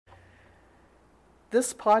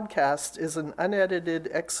This podcast is an unedited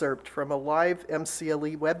excerpt from a live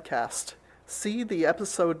MCLE webcast. See the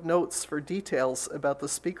episode notes for details about the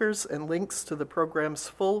speakers and links to the program's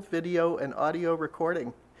full video and audio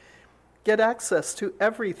recording. Get access to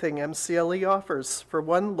everything MCLE offers for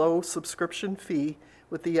one low subscription fee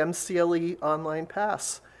with the MCLE Online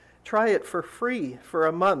Pass. Try it for free for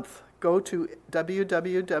a month. Go to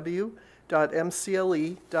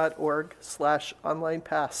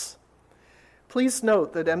www.mcle.org/onlinepass. Please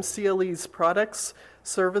note that MCLE's products,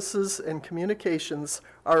 services, and communications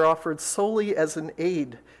are offered solely as an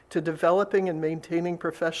aid to developing and maintaining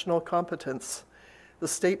professional competence. The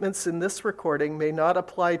statements in this recording may not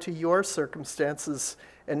apply to your circumstances,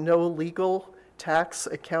 and no legal, tax,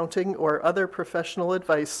 accounting, or other professional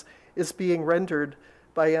advice is being rendered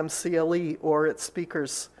by MCLE or its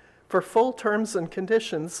speakers. For full terms and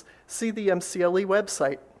conditions, see the MCLE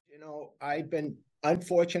website. I've been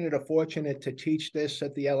unfortunate or fortunate to teach this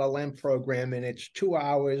at the LLM program, and it's 2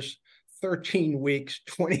 hours, 13 weeks,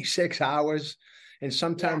 26 hours. And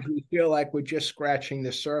sometimes we feel like we're just scratching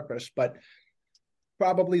the surface, but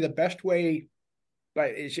probably the best way,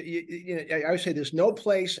 is, I would say there's no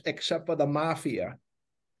place except for the mafia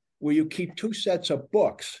where you keep two sets of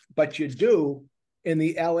books, but you do in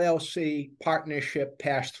the LLC partnership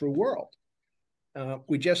pass-through world.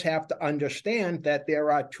 We just have to understand that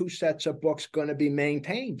there are two sets of books going to be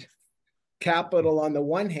maintained. Capital on the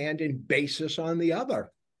one hand and basis on the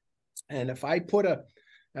other. And if I put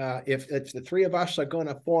if the three of us are going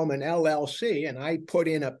to form an LLC and I put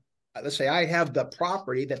in let's say I have the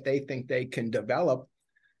property that they think they can develop,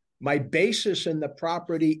 my basis in the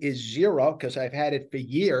property is zero because I've had it for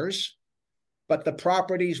years, but the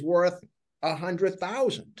property's worth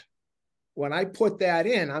 $100,000. When I put that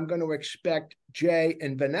in, I'm going to expect Jay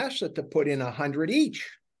and Vanessa to put in 100 each.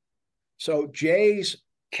 So Jay's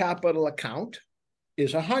capital account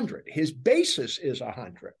is 100. His basis is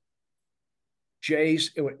 100.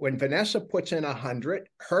 When Vanessa puts in 100,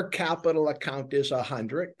 her capital account is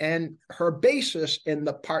 100, and her basis in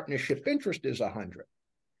the partnership interest is 100.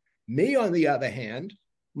 Me, on the other hand,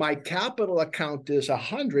 my capital account is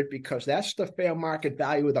 100 because that's the fair market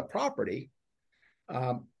value of the property.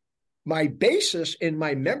 My basis in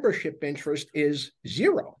my membership interest is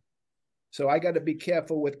zero. So I got to be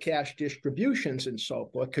careful with cash distributions and so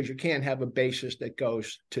forth because you can't have a basis that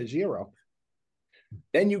goes to zero.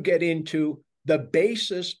 Then you get into the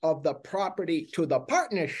basis of the property to the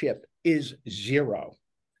partnership is zero.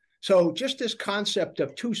 So just this concept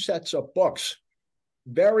of two sets of books,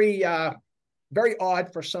 very odd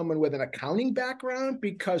for someone with an accounting background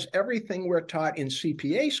because everything we're taught in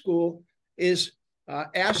CPA school is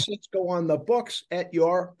assets go on the books at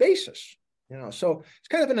your basis. So it's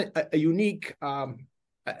kind of a unique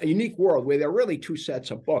world where there are really two sets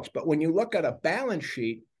of books. But when you look at a balance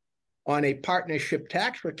sheet on a partnership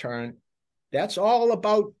tax return, that's all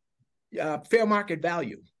about fair market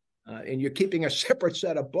value. And you're keeping a separate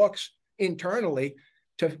set of books internally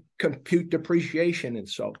to compute depreciation and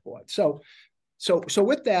so forth. So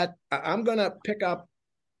with that, I'm going to pick up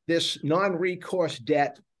this non-recourse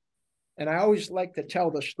debt. And I always like to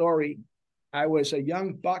tell the story. I was a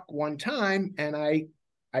young buck one time, and I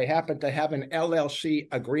happened to have an LLC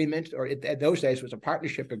agreement, or at those days it was a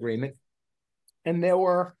partnership agreement. And there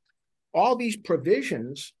were all these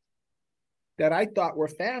provisions that I thought were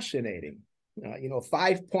fascinating.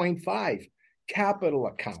 5.5, capital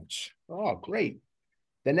accounts. Oh, great.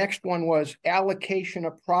 The next one was allocation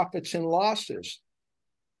of profits and losses.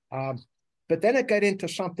 But then it got into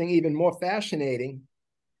something even more fascinating.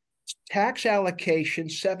 Tax allocation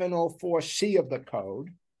 704C of the code,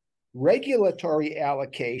 regulatory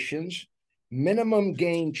allocations, minimum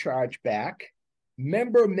gain chargeback,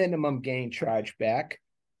 member minimum gain chargeback,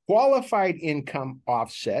 qualified income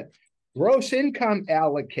offset, gross income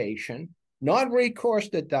allocation, non-recourse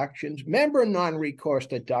deductions, member non-recourse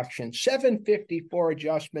deductions, 754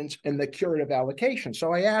 adjustments, and the curative allocation.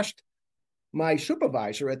 So I asked my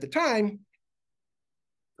supervisor at the time,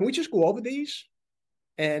 can we just go over these?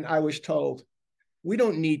 And I was told, we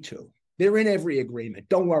don't need to. They're in every agreement.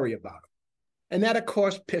 Don't worry about them. And that, of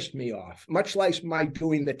course, pissed me off, much like my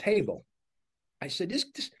doing the table. I said, this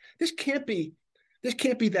can't be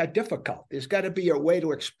that difficult. There's got to be a way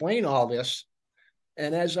to explain all this.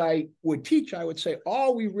 And as I would teach, I would say,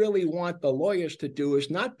 all we really want the lawyers to do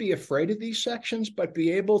is not be afraid of these sections, but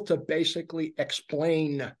be able to basically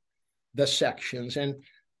explain the sections. And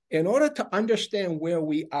in order to understand where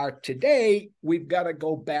we are today, we've got to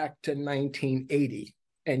go back to 1980.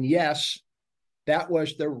 And yes, that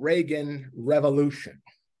was the Reagan Revolution.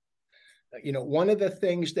 one of the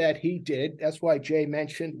things that he did, that's why Jay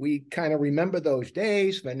mentioned, we kind of remember those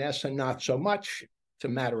days. Vanessa, not so much. It's a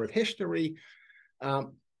matter of history.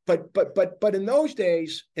 But in those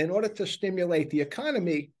days, in order to stimulate the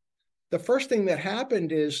economy, the first thing that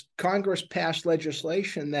happened is Congress passed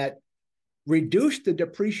legislation that reduced the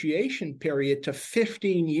depreciation period to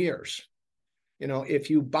 15 years. If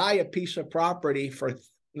you buy a piece of property for,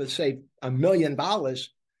 let's say, $1 million,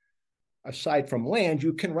 aside from land,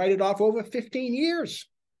 you can write it off over 15 years.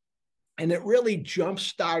 And it really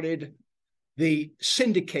jump-started the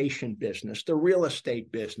syndication business, the real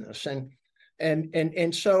estate business.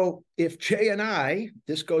 And so if Jay and I,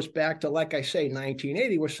 this goes back to, like I say,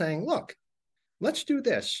 1980, we're saying, look, let's do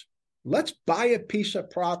this. Let's buy a piece of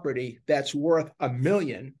property that's worth $1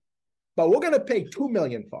 million, but we're going to pay $2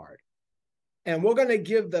 million for it. And we're going to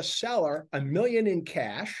give the seller $1 million in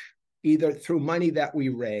cash, either through money that we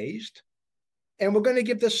raised, and we're going to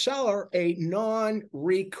give the seller a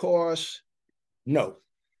non-recourse note.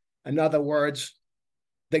 In other words,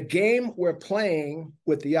 the game we're playing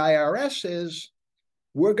with the IRS is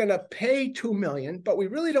we're going to pay $2 million, but we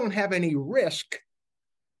really don't have any risk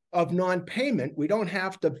of non-payment. We don't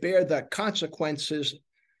have to bear the consequences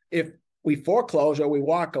if we foreclose or we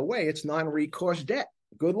walk away. It's non-recourse debt.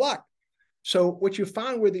 Good luck. So what you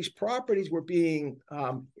found were these properties were being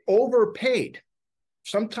overpaid,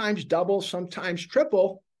 sometimes double, sometimes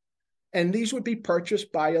triple, and these would be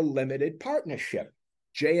purchased by a limited partnership.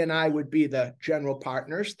 Jay and I would be the general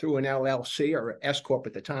partners through an LLC or S Corp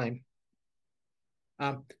at the time.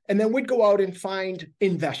 And then we'd go out and find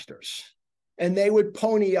investors, and they would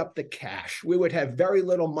pony up the cash. We would have very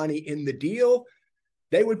little money in the deal.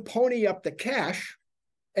 They would pony up the cash,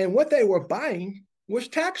 and what they were buying was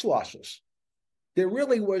tax losses. There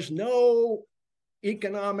really was no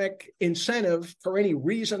economic incentive for any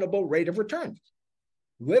reasonable rate of return.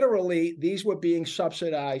 Literally, these were being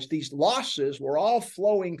subsidized. These losses were all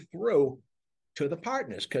flowing through to the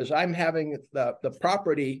partners because I'm having the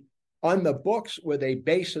property on the books with a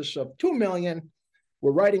basis of $2 million.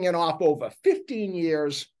 We're writing it off over 15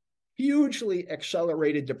 years, hugely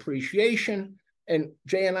accelerated depreciation. And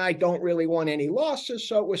Jay and I don't really want any losses,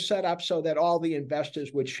 so it was set up so that all the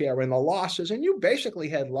investors would share in the losses. And you basically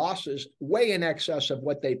had losses way in excess of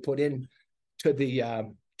what they put in to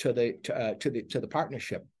the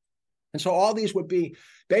partnership. And so all these would be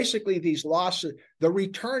basically these losses. The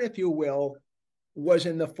return, if you will, was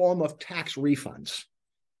in the form of tax refunds.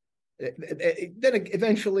 Then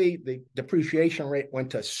eventually the depreciation rate went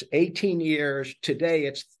to 18 years. Today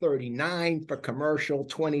it's 39 for commercial,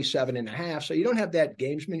 27 and a half. So you don't have that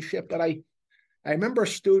gamesmanship. But I remember a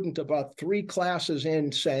student about 3 classes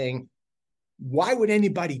in saying, why would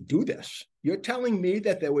anybody do this? You're telling me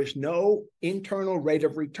that there was no internal rate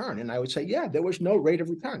of return. And I would say, yeah, there was no rate of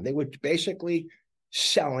return. They were basically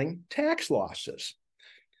selling tax losses.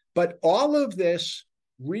 But all of this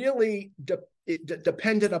really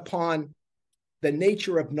depended upon the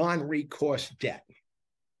nature of non-recourse debt.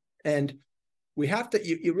 And we have to,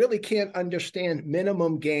 you really can't understand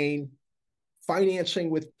minimum gain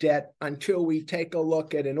financing with debt until we take a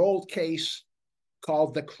look at an old case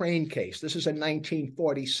called the Crane case. This is a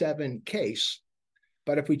 1947 case.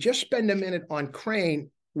 But if we just spend a minute on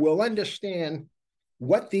Crane, we'll understand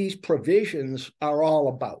what these provisions are all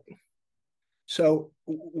about. So,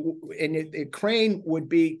 and Crane would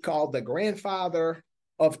be called the grandfather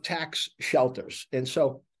of tax shelters. And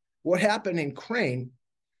so what happened in Crane,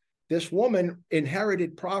 this woman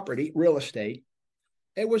inherited property, real estate.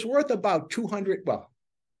 It was worth about 200, well,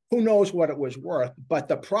 who knows what it was worth, but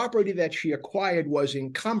the property that she acquired was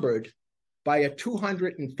encumbered by a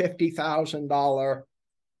 $250,000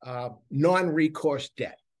 non-recourse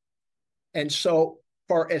debt. And so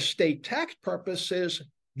for estate tax purposes,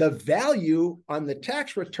 the value on the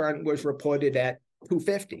tax return was reported at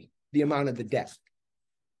 $250,000, the amount of the debt.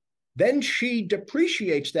 Then she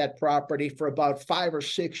depreciates that property for about 5 or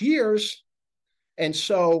 6 years. And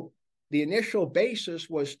so the initial basis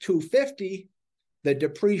was $250,000. The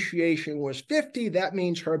depreciation was $50,000. That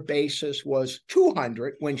means her basis was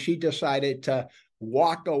 $200,000 when she decided to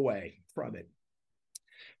walk away from it.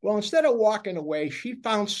 Well, instead of walking away, she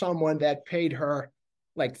found someone that paid her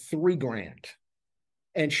like $3,000.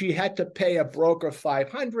 And she had to pay a broker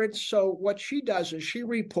 $500. So what she does is she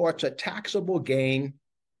reports a taxable gain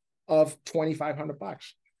of $2,500,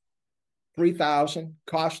 $3,000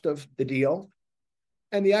 cost of the deal.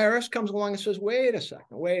 And the IRS comes along and says, wait a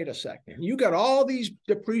second. You got all these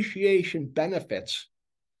depreciation benefits.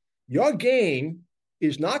 Your gain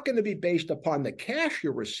is not going to be based upon the cash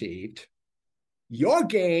you received. Your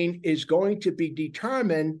gain is going to be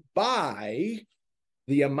determined by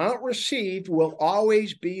the amount received will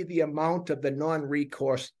always be the amount of the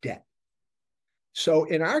non-recourse debt. So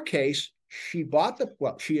in our case, she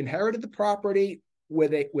inherited the property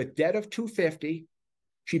with debt of $250.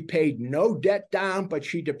 She paid no debt down, but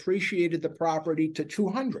she depreciated the property to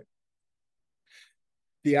 $200.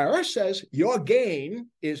 The IRS says your gain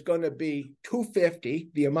is going to be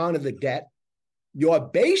 $250, the amount of the debt. Your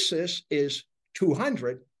basis is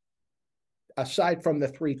 $200. Aside from the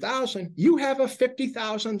 $3,000, you have a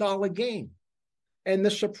 $50,000 gain. And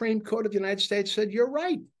the Supreme Court of the United States said, you're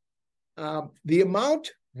right. The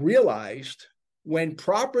amount realized when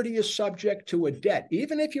property is subject to a debt,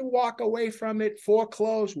 even if you walk away from it,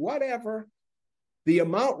 foreclose, whatever, the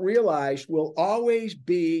amount realized will always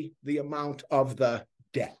be the amount of the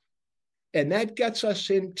debt. And that gets us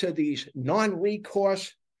into these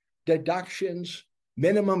non-recourse deductions,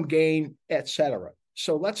 minimum gain, etc.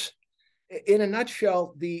 So let's, in a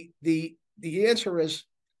nutshell, the answer is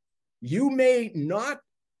you may not,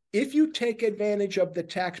 if you take advantage of the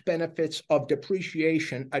tax benefits of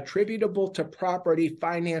depreciation attributable to property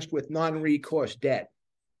financed with non-recourse debt,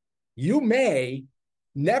 you may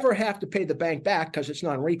never have to pay the bank back because it's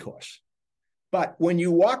non-recourse. But when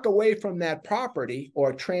you walk away from that property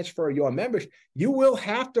or transfer your members, you will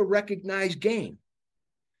have to recognize gain.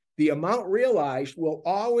 The amount realized will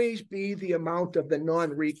always be the amount of the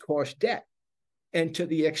non-recourse debt. And to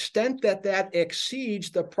the extent that that exceeds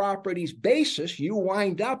the property's basis, you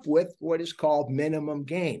wind up with what is called minimum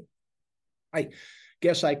gain. I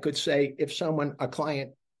guess I could say, if a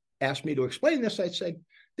client asked me to explain this, I'd say,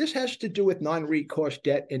 this has to do with non-recourse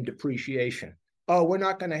debt and depreciation. Oh, we're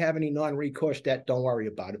not going to have any non-recourse debt. Don't worry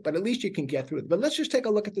about it. But at least you can get through it. But let's just take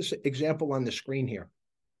a look at this example on the screen here.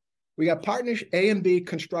 We got partners A and B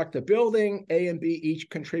construct a building. A and B each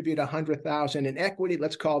contribute $100,000 in equity.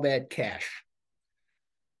 Let's call that cash.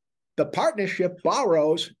 The partnership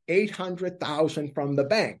borrows $800,000 from the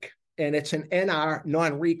bank, and it's an NR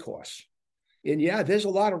non-recourse. And yeah, there's a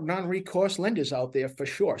lot of non-recourse lenders out there for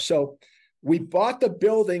sure. So we bought the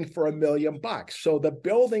building for $1 million. So the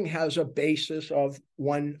building has a basis of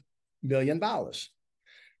 $1 million. Are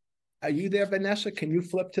you there, Vanessa? Can you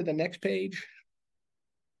flip to the next page?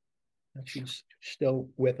 She's still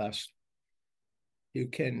with us. You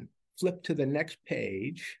can flip to the next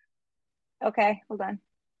page. Okay, hold on.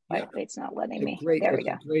 Yeah. It's not letting me. There we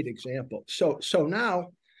go. A great example. So now,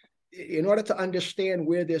 in order to understand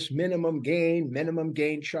where this minimum gain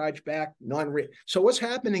chargeback, so what's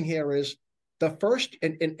happening here is the first,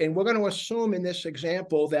 and we're going to assume in this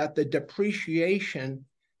example that the depreciation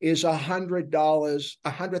is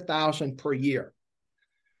 $100,000 per year.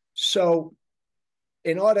 So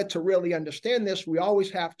in order to really understand this, we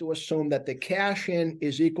always have to assume that the cash in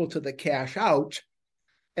is equal to the cash out,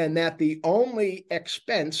 and that the only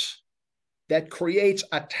expense that creates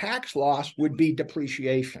a tax loss would be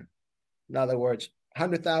depreciation. In other words,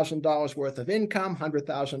 $100,000 worth of income,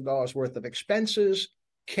 $100,000 worth of expenses,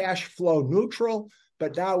 cash flow neutral,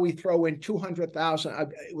 but now we throw in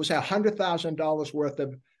 $200,000, it was $100,000 worth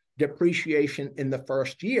of depreciation in the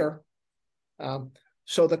first year.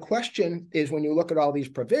 So the question is, when you look at all these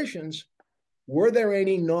provisions, were there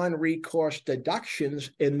any non-recourse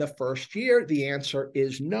deductions in the first year? The answer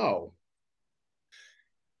is no.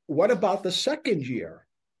 What about the second year?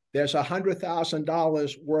 There's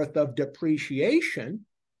 $100,000 worth of depreciation.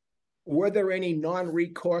 Were there any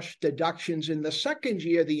non-recourse deductions in the second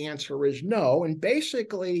year? The answer is no. And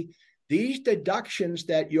basically, these deductions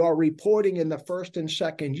that you're reporting in the first and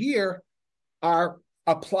second year are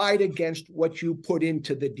applied against what you put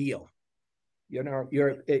into the deal. You know,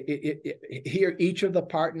 here, each of the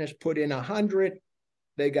partners put in 100.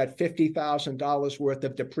 They got $50,000 worth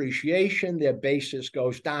of depreciation. Their basis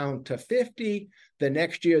goes down to 50. The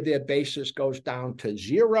next year, their basis goes down to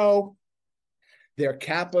 0. Their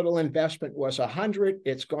capital investment was 100.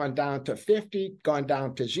 It's gone down to 50, gone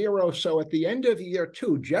down to 0. So at the end of year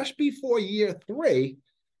 2, just before year 3,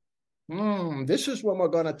 this is when we're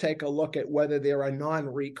going to take a look at whether there are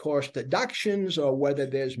non-recourse deductions or whether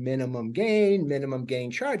there's minimum gain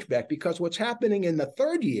chargeback. Because what's happening in the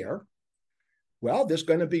third year, well, there's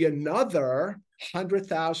going to be another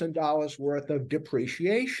 $100,000 worth of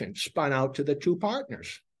depreciation spun out to the two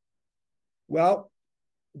partners. Well,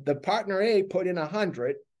 the partner A put in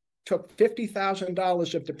 100, took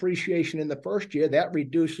 $50,000 of depreciation in the first year. That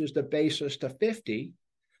reduces the basis to 50.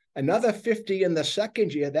 Another 50 in the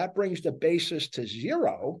second year, that brings the basis to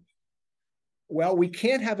 0. Well, we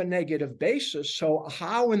can't have a negative basis. So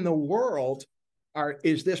how in the world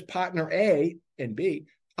is this partner A and B,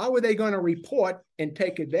 how are they going to report and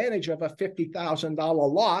take advantage of a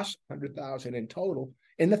 $50,000 loss, $100,000 in total,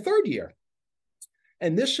 in the third year?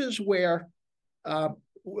 And this is where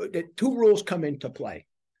the two rules come into play.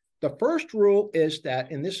 The first rule is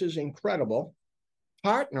that, and this is incredible,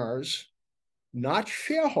 partners, not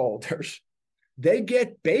shareholders, they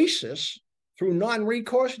get basis through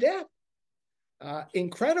non-recourse debt.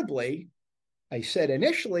 Incredibly, I said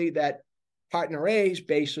initially that partner A's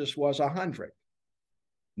basis was 100,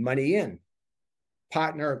 money in.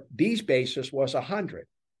 Partner B's basis was 100.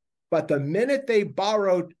 But the minute they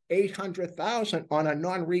borrowed $800,000 on a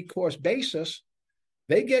non-recourse basis,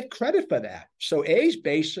 they get credit for that. So A's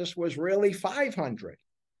basis was really 500,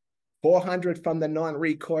 400 from the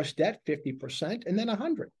non-recourse debt, 50%, and then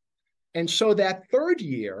 100. And so that third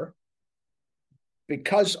year,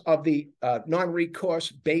 because of the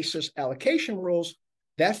non-recourse basis allocation rules,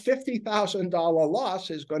 that $50,000 loss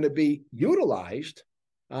is going to be utilized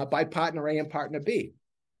by partner A and partner B.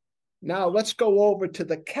 Now let's go over to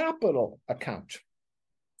the capital account.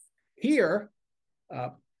 Here,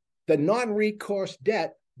 the non-recourse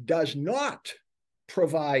debt does not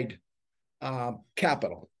provide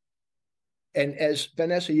capital. And as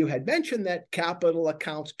Vanessa, you had mentioned that capital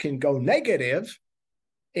accounts can go negative,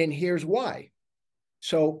 and here's why.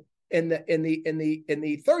 So in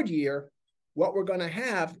the third year, what we're going to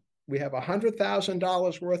have, we have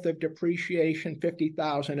 $100,000 worth of depreciation,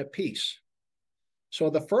 $50,000 apiece. So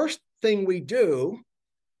the first thing we do,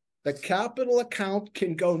 the capital account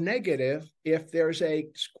can go negative if there's a,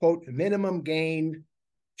 quote, minimum gain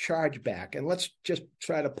chargeback. And let's just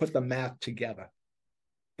try to put the math together.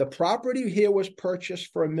 The property here was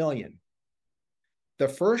purchased for $1 million. The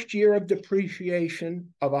first year of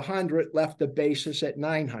depreciation of 100 left the basis at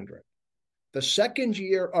 900. The second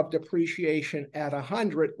year of depreciation at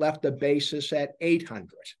 100 left the basis at 800.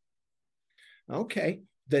 Okay,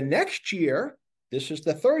 the next year, this is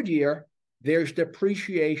the third year, there's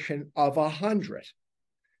depreciation of 100.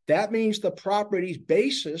 That means the property's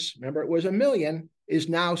basis, remember it was $1 million, is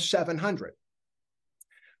now 700.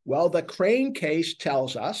 Well, the Crane case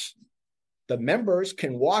tells us the members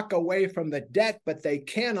can walk away from the debt, but they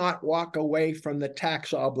cannot walk away from the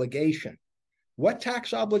tax obligation. What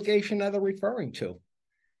tax obligation are they referring to?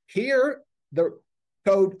 Here, the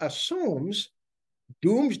code assumes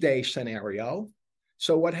doomsday scenario.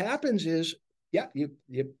 So what happens is, you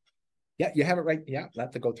have it right. Yeah, I'll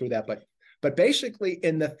have to go through that. But basically,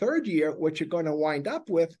 in the third year, what you're going to wind up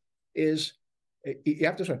with is you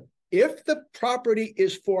have to say, if the property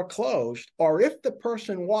is foreclosed or if the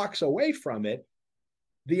person walks away from it,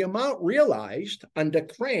 the amount realized under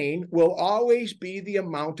Crane will always be the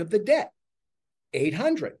amount of the debt,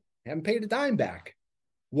 800. Haven't paid a dime back.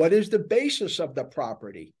 What is the basis of the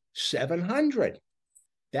property? 700.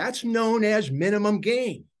 That's known as minimum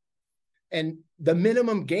gain. And the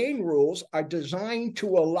minimum gain rules are designed to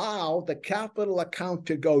allow the capital account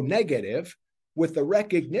to go negative with the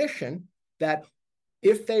recognition that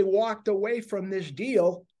if they walked away from this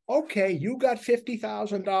deal, okay, you got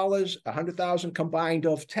 $50,000, $100,000 combined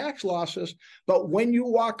of tax losses, but when you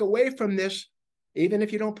walk away from this, even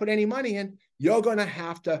if you don't put any money in, you're going to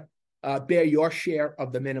have to bear your share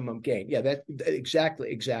of the minimum gain. Yeah, that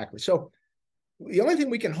exactly. So the only thing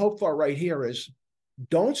we can hope for right here is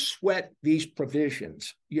don't sweat these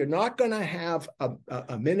provisions. You're not going to have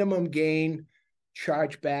a minimum gain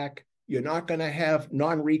chargeback. You're not going to have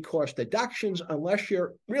non-recourse deductions unless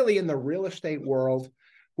you're really in the real estate world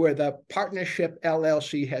where the partnership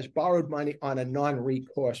LLC has borrowed money on a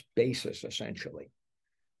non-recourse basis, essentially.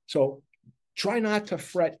 So try not to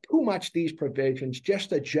fret too much these provisions,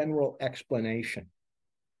 just a general explanation.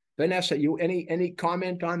 Vanessa, you any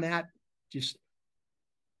comment on that?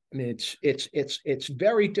 It's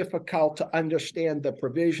very difficult to understand the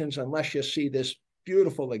provisions unless you see this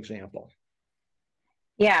beautiful example.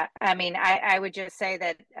 Yeah, I mean, I would just say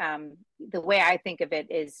that the way I think of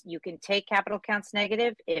it is you can take capital accounts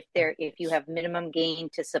negative if you have minimum gain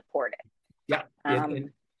to support it. Yeah,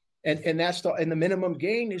 and that's the minimum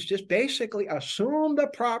gain is just basically assume the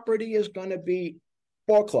property is going to be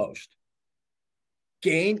foreclosed.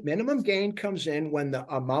 Minimum gain comes in when the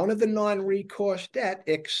amount of the non-recourse debt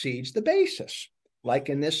exceeds the basis. Like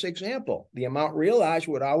in this example, the amount realized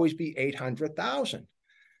would always be $800,000.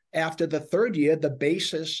 After the third year, the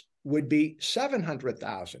basis would be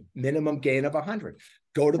 $700,000, minimum gain of 100.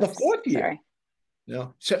 Go to the fourth year.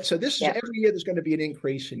 So this is every year there's going to be an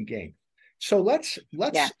increase in gain. So let's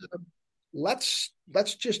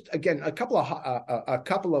just again a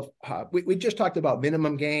couple of we just talked about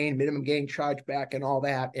minimum gain chargeback, and all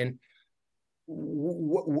that, and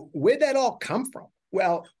where'd that all come from?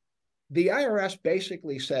 Well, the IRS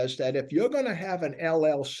basically says that if you're going to have an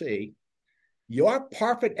LLC, your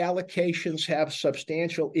profit allocations have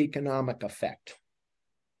substantial economic effect.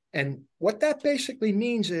 And what that basically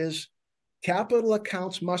means is capital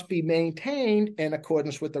accounts must be maintained in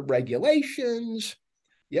accordance with the regulations.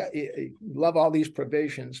 Yeah, love all these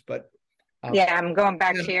provisions, but yeah, I'm going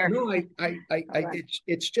back to your. No,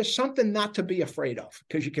 it's just something not to be afraid of,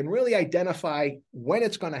 because you can really identify when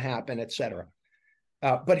it's going to happen, et cetera.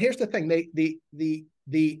 But here's the thing: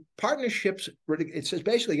 the partnerships, it says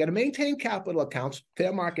basically you got to maintain capital accounts,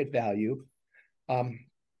 fair market value.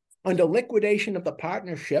 Under liquidation of the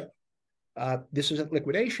partnership, this isn't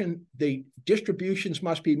liquidation, the distributions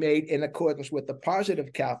must be made in accordance with the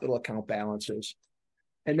positive capital account balances.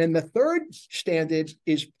 And then the third standard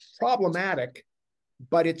is problematic,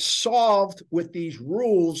 but it's solved with these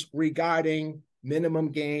rules regarding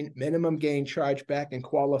minimum gain chargeback, and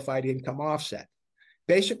qualified income offset.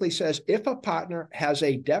 Basically says if a partner has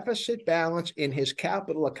a deficit balance in his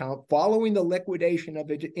capital account following the liquidation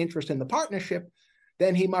of interest in the partnership,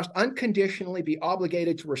 then he must unconditionally be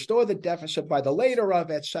obligated to restore the deficit by the later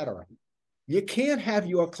of, et cetera. You can't have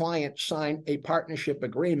your client sign a partnership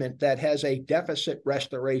agreement that has a deficit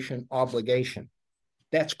restoration obligation.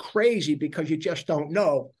 That's crazy, because you just don't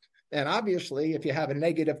know. And obviously, if you have a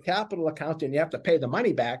negative capital account and you have to pay the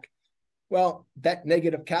money back, well, that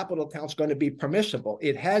negative capital account is going to be permissible.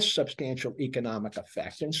 It has substantial economic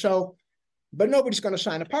effect. And so, but nobody's going to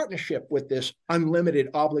sign a partnership with this unlimited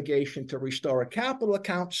obligation to restore a capital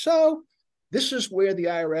account. So this is where the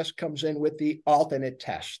IRS comes in with the alternate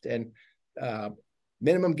test, and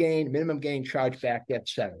minimum gain chargeback, et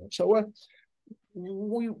cetera. So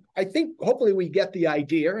I think hopefully we get the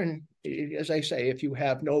idea. And as I say, if you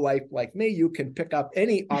have no life like me, you can pick up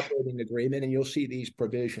any operating agreement and you'll see these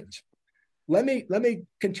provisions. Let me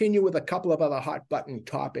continue with a couple of other hot button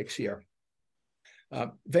topics here.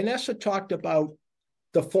 Vanessa talked about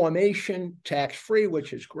the formation tax-free,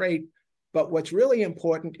 which is great, but what's really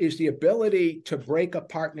important is the ability to break a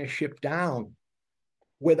partnership down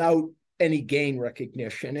without any gain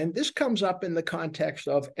recognition. And this comes up in the context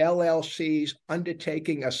of LLCs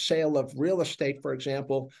undertaking a sale of real estate, for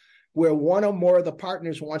example, where one or more of the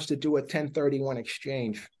partners wants to do a 1031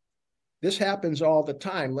 exchange. This happens all the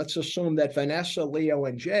time. Let's assume that Vanessa, Leo,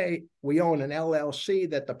 and Jay, we own an LLC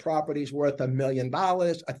that the property's worth $1 million,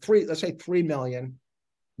 let's say $3 million.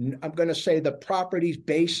 I'm going to say the property's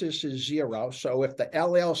basis is zero. So if the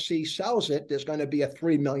LLC sells it, there's going to be a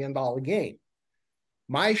 $3 million gain.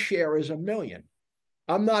 My share is $1 million.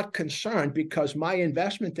 I'm not concerned because my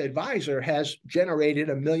investment advisor has generated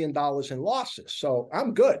 $1 million in losses. So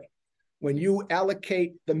I'm good. When you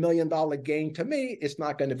allocate the $1 million gain to me, it's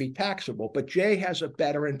not going to be taxable. But Jay has a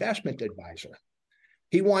better investment advisor.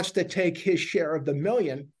 He wants to take his share of the $1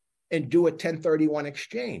 million and do a 1031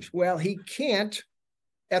 exchange. Well, he can't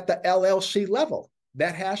at the LLC level.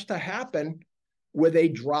 That has to happen with a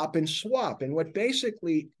drop and swap. And what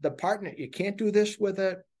basically the partner, you can't do this with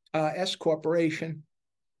a S corporation.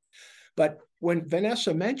 But when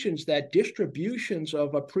Vanessa mentions that distributions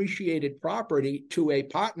of appreciated property to a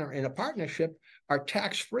partner in a partnership are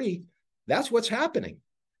tax-free, that's what's happening.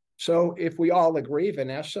 So if we all agree,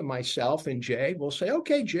 Vanessa, myself, and Jay, we'll say,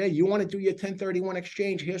 okay, Jay, you want to do your 1031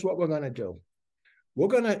 exchange? Here's what we're going to do. We're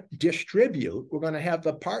going to have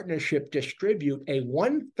the partnership distribute a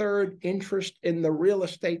 1/3 interest in the real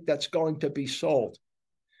estate that's going to be sold.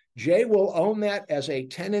 Jay will own that as a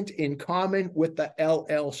tenant in common with the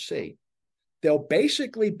LLC. There'll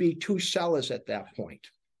basically be two sellers at that point.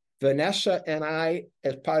 Vanessa and I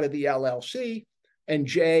as part of the LLC, and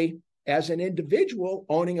Jay as an individual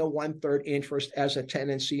owning a 1/3 interest as a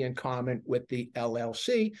tenancy in common with the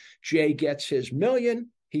LLC. Jay gets his $1 million.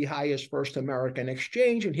 He hires First American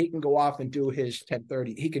Exchange, and he can go off and do his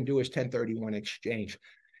 1031 exchange.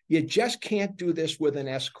 You just can't do this with an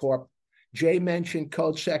S corp. Jay mentioned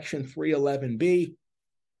Code Section 311B.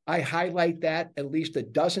 I highlight that at least a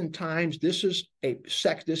dozen times. This is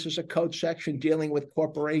a code section dealing with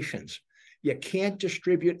corporations. You can't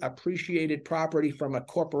distribute appreciated property from a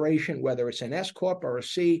corporation, whether it's an S corp or a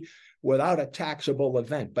C, without a taxable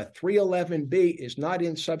event. But 311B is not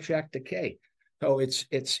in Subject to K. So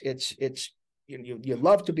you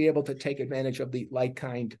love to be able to take advantage of the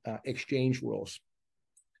like-kind exchange rules.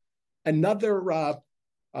 Another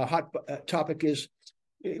hot topic is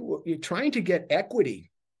you're trying to get equity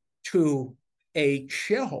to a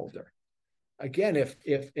shareholder. Again,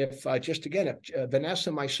 if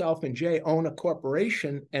Vanessa, myself, and Jay own a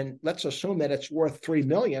corporation, and let's assume that it's worth $3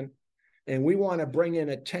 million, and we want to bring in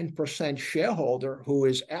a 10% shareholder who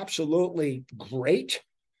is absolutely great.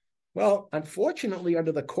 Well, unfortunately,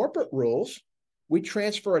 under the corporate rules, we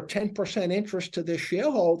transfer a 10% interest to this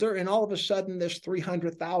shareholder, and all of a sudden, there's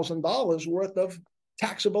 $300,000 worth of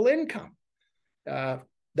taxable income.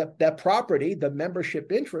 that property, the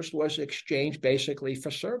membership interest, was exchanged basically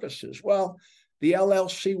for services. Well, the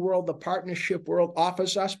LLC world, the partnership world,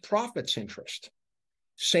 offers us profits interest.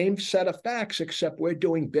 Same set of facts, except we're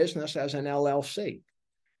doing business as an LLC.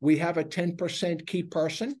 We have a 10% key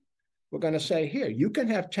person. We're going to say, here, you can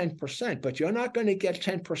have 10%, but you're not going to get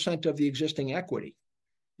 10% of the existing equity.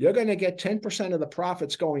 You're going to get 10% of the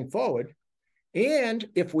profits going forward. And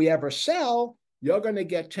if we ever sell, you're going to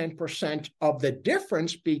get 10% of the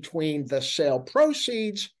difference between the sale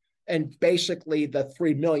proceeds and basically the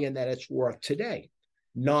 $3 million that it's worth today.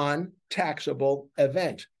 Non-taxable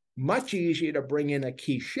event. Much easier to bring in a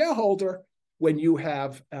key shareholder when you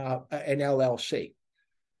have an LLC.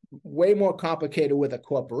 Way more complicated with a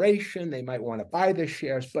corporation. They might want to buy the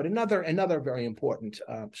shares, but another very important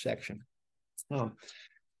section.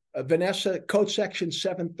 Vanessa, Code Section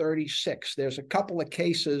 736. There's a couple of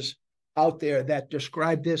cases out there that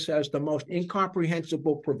describe this as the most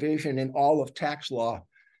incomprehensible provision in all of tax law,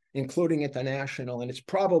 including international, and it's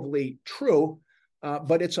probably true,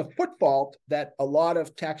 but it's a foot fault that a lot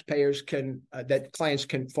of taxpayers that clients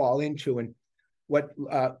can fall into. And what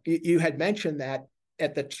you had mentioned that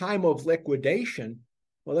at the time of liquidation,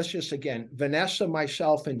 well, let's just again, Vanessa,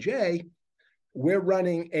 myself, and Jay, we're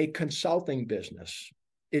running a consulting business.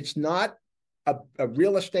 It's not a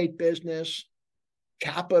real estate business.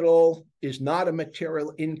 Capital is not a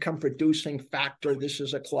material income producing factor. This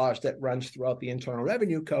is a clause that runs throughout the Internal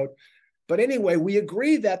Revenue Code. But anyway, we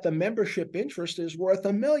agree that the membership interest is worth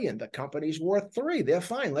 $1 million. The company's worth $3 million. They're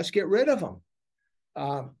fine. Let's get rid of them.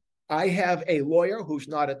 I have a lawyer who's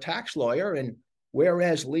not a tax lawyer, and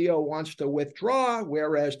whereas Leo wants to withdraw,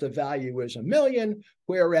 whereas the value is $1 million,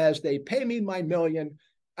 whereas they pay me my $1 million,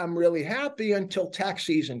 I'm really happy until tax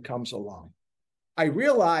season comes along. I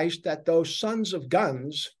realized that those sons of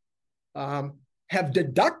guns have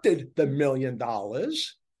deducted the $1 million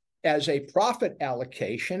as a profit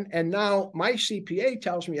allocation, and now my CPA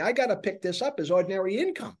tells me I got to pick this up as ordinary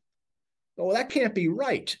income. Well, that can't be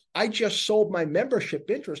right. I just sold my membership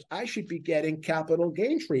interest. I should be getting capital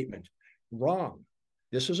gain treatment. Wrong.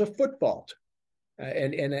 This is a foot fault.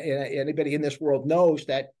 And anybody in this world knows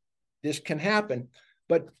that this can happen.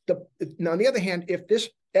 But now, on the other hand, if this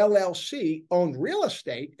LLC owned real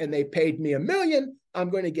estate and they paid me $1 million, I'm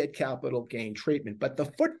going to get capital gain treatment. But the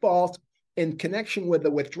foot fault in connection with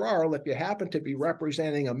the withdrawal, if you happen to be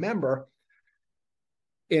representing a member,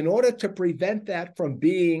 in order to prevent that from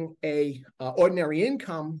being a ordinary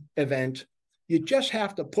income event, you just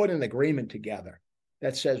have to put an agreement together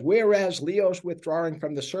that says, whereas Leo's withdrawing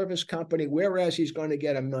from the service company, whereas he's going to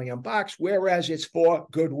get $1 million, whereas it's for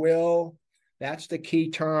goodwill, that's the key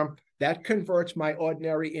term, that converts my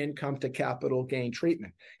ordinary income to capital gain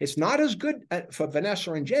treatment. It's not as good for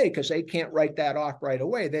Vanessa and Jay because they can't write that off right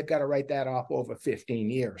away. They've got to write that off over 15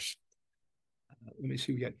 years. Let me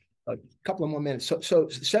see, we got a couple of more minutes. So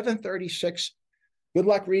 736, good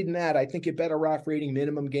luck reading that. I think you're better off reading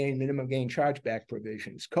minimum gain chargeback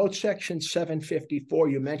provisions. Code Section 754,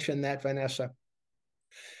 you mentioned that, Vanessa.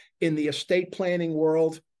 In the estate planning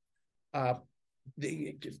world,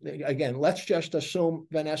 again, let's just assume,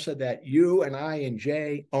 Vanessa, that you and I and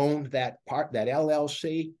Jay owned that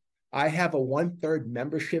LLC. I have a 1/3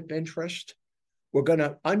 membership interest. We're going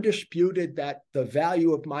to undisputed that the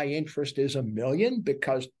value of my interest is $1 million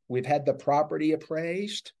because we've had the property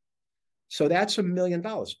appraised. So that's $1 million.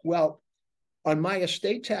 Well, on my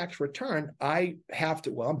estate tax return, I have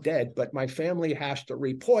to, well, I'm dead, but my family has to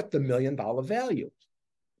report the $1 million value.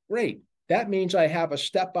 Great. That means I have a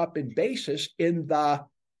step up in basis in the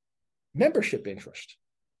membership interest.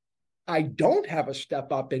 I don't have a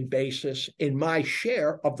step up in basis in my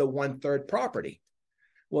share of the 1/3 property.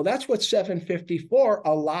 Well, that's what 754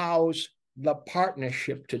 allows the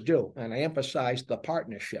partnership to do. And I emphasize the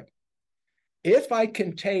partnership. If I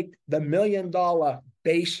can take the $1 million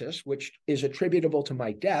basis, which is attributable to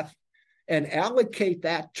my death, and allocate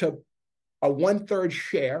that to a 1/3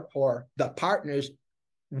 share or the partner's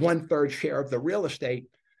 1/3 share of the real estate,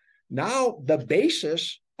 now the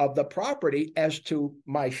basis of the property as to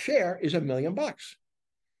my share is $1 million,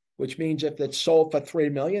 which means if it's sold for $3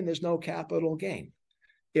 million, there's no capital gain.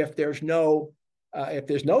 If there's no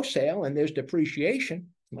sale and there's depreciation,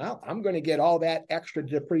 well, I'm going to get all that extra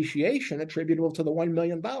depreciation attributable to the $1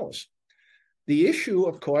 million. The issue,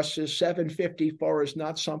 of course, is 754 is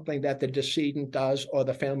not something that the decedent does or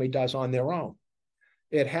the family does on their own.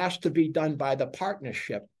 It has to be done by the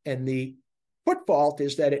partnership. And the foot fault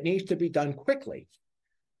is that it needs to be done quickly.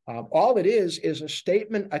 All it is a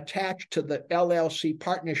statement attached to the LLC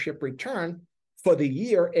partnership return for the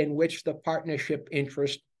year in which the partnership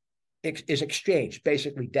interest is exchanged,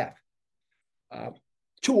 basically death.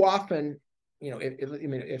 too often,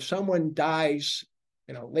 if someone dies,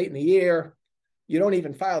 late in the year, you don't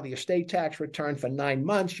even file the estate tax return for 9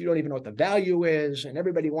 months. You don't even know what the value is, and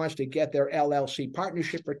everybody wants to get their LLC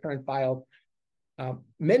partnership return filed.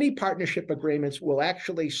 Many partnership agreements will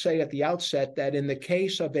actually say at the outset that in the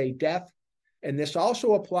case of a death, and this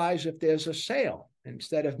also applies if there's a sale,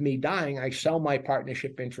 instead of me dying, I sell my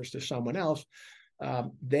partnership interest to someone else.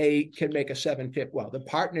 They can make the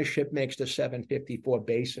partnership makes the 754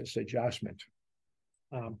 basis adjustment.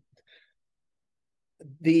 I'm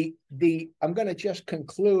going to just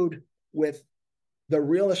conclude with the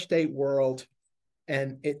real estate world,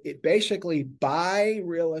 and it basically buy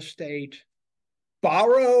real estate,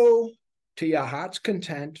 borrow to your heart's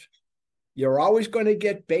content. You're always going to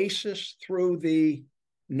get basis through the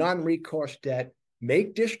non-recourse debt.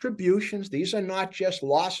 Make distributions. These are not just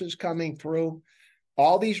losses coming through.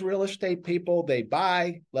 All these real estate people, they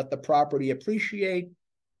buy, let the property appreciate,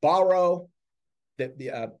 borrow.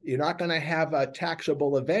 You're not going to have a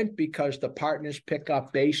taxable event because the partners pick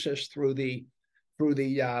up basis through the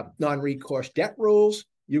non-recourse debt rules.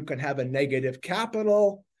 You can have a negative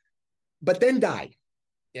capital, but then die,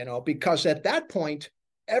 because at that point,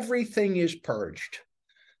 everything is purged.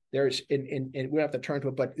 There's and we have to turn to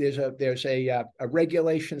it, but there's a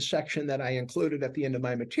regulation section that I included at the end of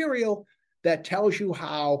my material that tells you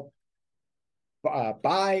how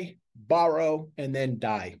buy, borrow, and then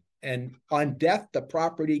die. And on death, the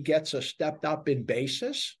property gets a stepped up in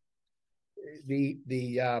basis.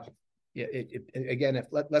 Again,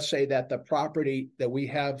 let's say that the property that we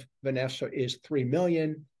have, Vanessa, is $3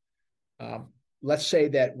 million. Let's say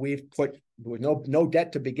that we've put with no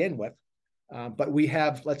debt to begin with, but we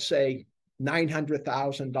have, let's say,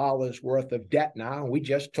 $900,000 worth of debt now. We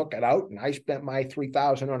just took it out, and I spent my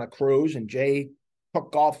 $3,000 on a cruise, and Jay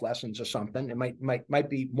took golf lessons or something. It might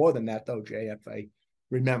be more than that though, Jay, if I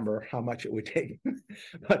remember how much it would take.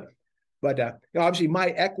 but obviously my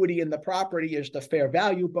equity in the property is the fair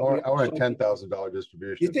value. But I want a $10,000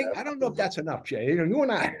 distribution. You think? I don't know if that's enough, Jay. You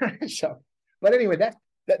and I. But anyway,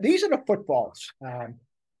 these are the footballs.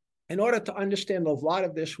 In order to understand a lot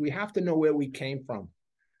of this, we have to know where we came from.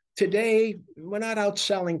 Today, we're not out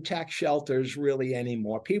selling tax shelters really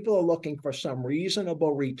anymore. People are looking for some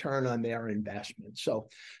reasonable return on their investment. So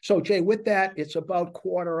Jay, with that, it's about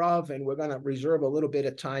 1:15, and we're going to reserve a little bit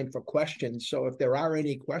of time for questions. So if there are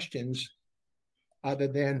any questions, other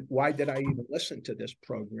than why did I even listen to this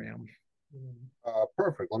program?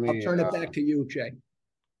 Perfect. I'll turn it back to you, Jay.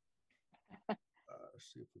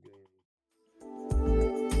 See if we can...